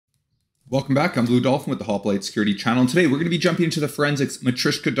Welcome back. I'm Blue Dolphin with the Hoplite Security Channel, and today we're going to be jumping into the Forensics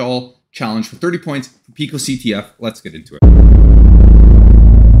Matryoshka doll challenge for 30 points for Pico CTF. Let's get into it.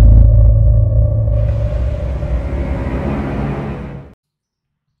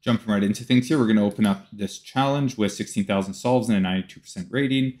 Jumping right into things here, we're going to open up this challenge with 16,000 solves and a 92%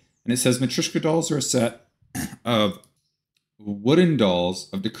 rating. And it says Matryoshka dolls are a set of wooden dolls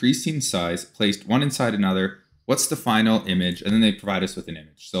of decreasing size placed one inside another. What's the final image? And then they provide us with an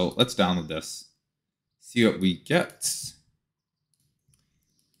image. So let's download this, see what we get.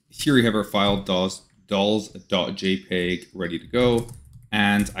 Here we have our file dolls.jpg ready to go.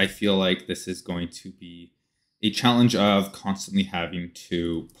 And I feel like this is going to be a challenge of constantly having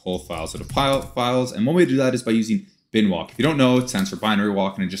to pull files out of files. And one way to do that is by using bin walk. If you don't know, it stands for binary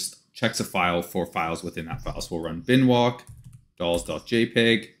walk, and it just checks a file for files within that file. So we'll run bin walk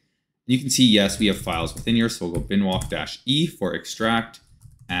dolls.jpg. You can see, yes, we have files within here. So we'll go binwalk-e for extract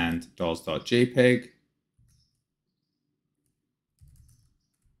and dolls.jpg.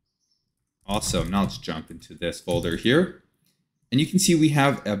 Awesome. Now let's jump into this folder here. And you can see we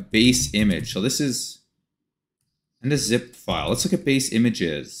have a base image. So this is a zip file. Let's look at base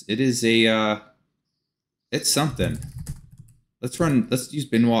images. It is it's something. Let's use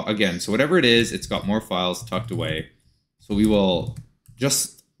binwalk again. So whatever it is, it's got more files tucked away. So we will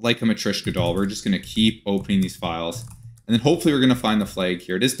just like a Matryoshka doll, we're just going to keep opening these files. And then hopefully we're going to find the flag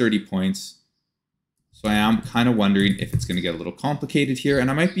here. It is 30 points. So I am kind of wondering if it's going to get a little complicated here. And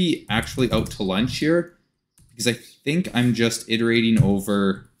I might be actually out to lunch here, because I think I'm just iterating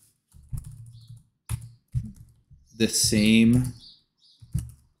over the same.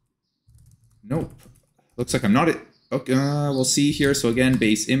 Nope. Looks like I'm not. Okay, we'll see here. So again,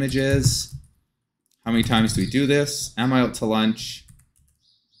 base images. How many times do we do this? Am I out to lunch?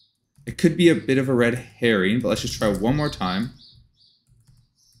 It could be a bit of a red herring, but let's just try one more time.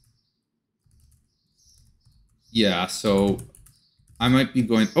 Yeah, so I might be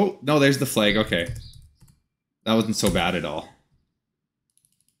going... Oh, no, there's the flag. Okay. That wasn't so bad at all.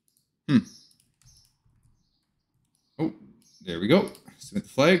 Oh, there we go. Submit the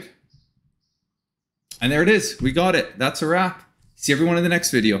flag. And there it is. We got it. That's a wrap. See everyone in the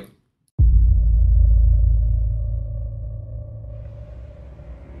next video.